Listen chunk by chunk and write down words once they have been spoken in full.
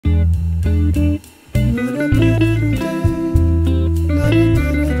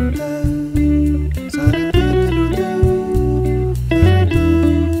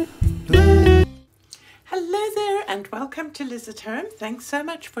at home. Thanks so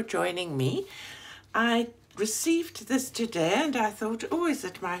much for joining me. I received this today and I thought, oh, is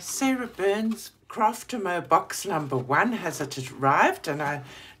it my Sarah BurnsCraftamo box number 1? Has it arrived? And I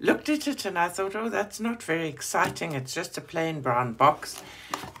looked at it and I thought, oh, that's not very exciting. It's just a plain brown box.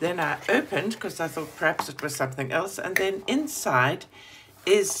 Then I opened because I thought perhaps it was something else. And then inside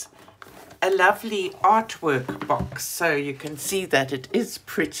is a lovely artwork box. So you can see that it is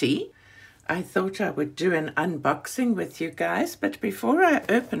pretty. I thought I would do an unboxing with you guys, but before I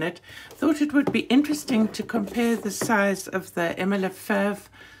open it, I thought it would be interesting to compare the size of the Emma Lefebvre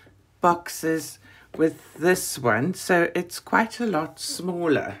boxes with this one. So it's quite a lot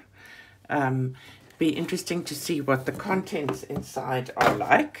smaller. Be interesting to see what the contents inside are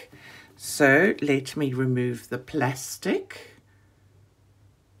like. So let me remove the plastic.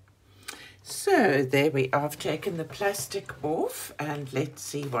 So there we are. I've taken the plastic off and let's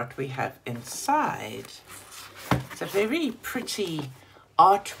see what we have inside. It's a very pretty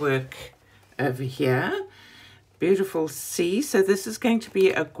artwork over here. Beautiful sea. So this is going to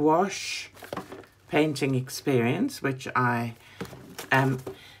be a gouache painting experience, which I am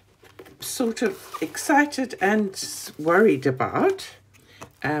sort of excited and worried about.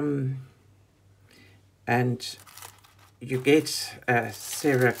 And you get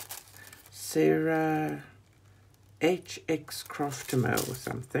Sarah HX Craftamo or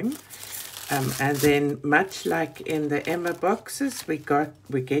something, and then much like in the Emma boxes,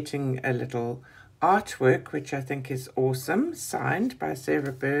 we're getting a little artwork which I think is awesome, signed by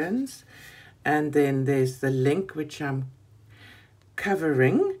Sarah Burns, and then there's the link which I'm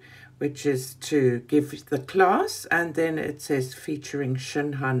covering, which is to give the class, and then it says featuring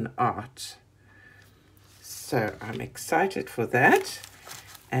Shinhan art. So I'm excited for that.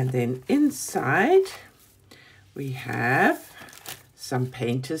 And then inside we have some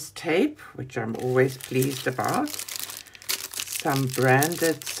painter's tape, which I'm always pleased about. Some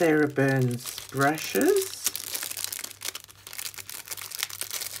branded Sarah Burns brushes.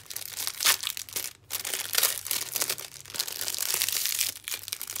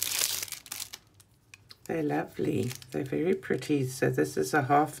 They're lovely. They're very pretty. So this is a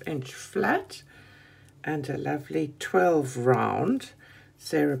 1/2 inch flat and a lovely 12 round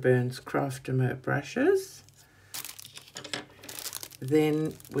Sarah BurnsCraftamo brushes.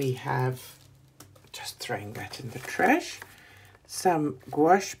 Then we have, just throwing that in the trash, some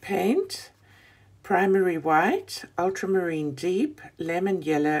gouache paint, primary white, ultramarine deep, lemon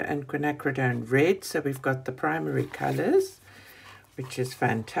yellow and quinacridone red. So we've got the primary colors, which is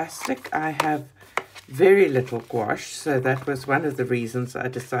fantastic. I have very little gouache, so that was one of the reasons I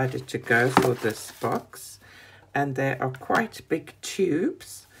decided to go for this box. And they are quite big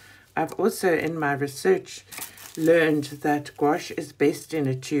tubes. I've also in my research learned that gouache is best in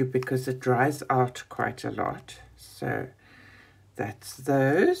a tube because it dries out quite a lot. So that's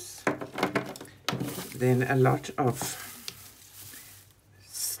those. Then a lot of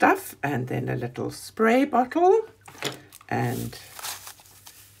stuff, and then a little spray bottle and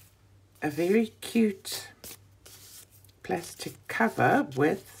a very cute plastic cover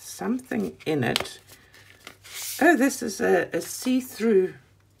with something in it. Oh, this is a see-through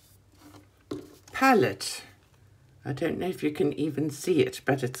palette. I don't know if you can even see it,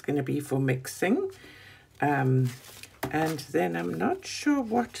 but it's going to be for mixing. And then I'm not sure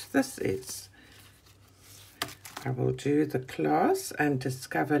what this is. I will do the class and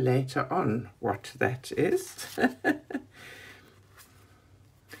discover later on what that is.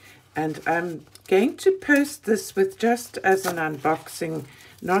 And I'm going to post this with just as an unboxing,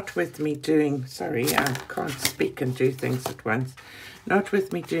 not with me doing, sorry, I can't speak and do things at once, not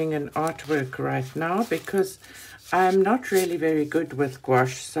with me doing an artwork right now because I'm not really very good with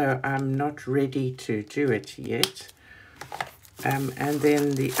gouache, so I'm not ready to do it yet. And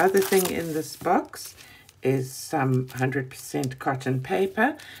then the other thing in this box is some 100% cotton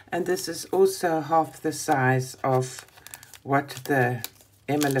paper, and this is also half the size of what the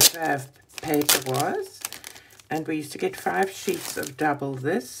Emma Lefebvre paper was. And we used to get 5 sheets of double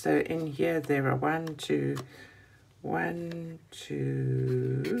this. So in here there are 1, 2,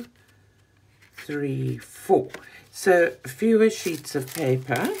 3, 4. So fewer sheets of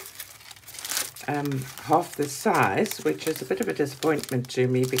paper, half the size, which is a bit of a disappointment to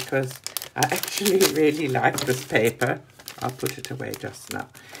me because I actually really like this paper. I'll put it away just now.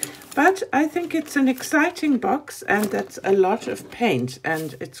 But I think it's an exciting box, and that's a lot of paint,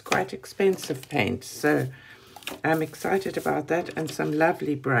 and it's quite expensive paint. So I'm excited about that, and some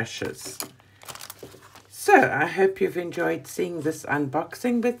lovely brushes. So I hope you've enjoyed seeing this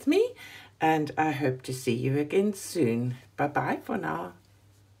unboxing with me, and I hope to see you again soon. Bye-bye for now.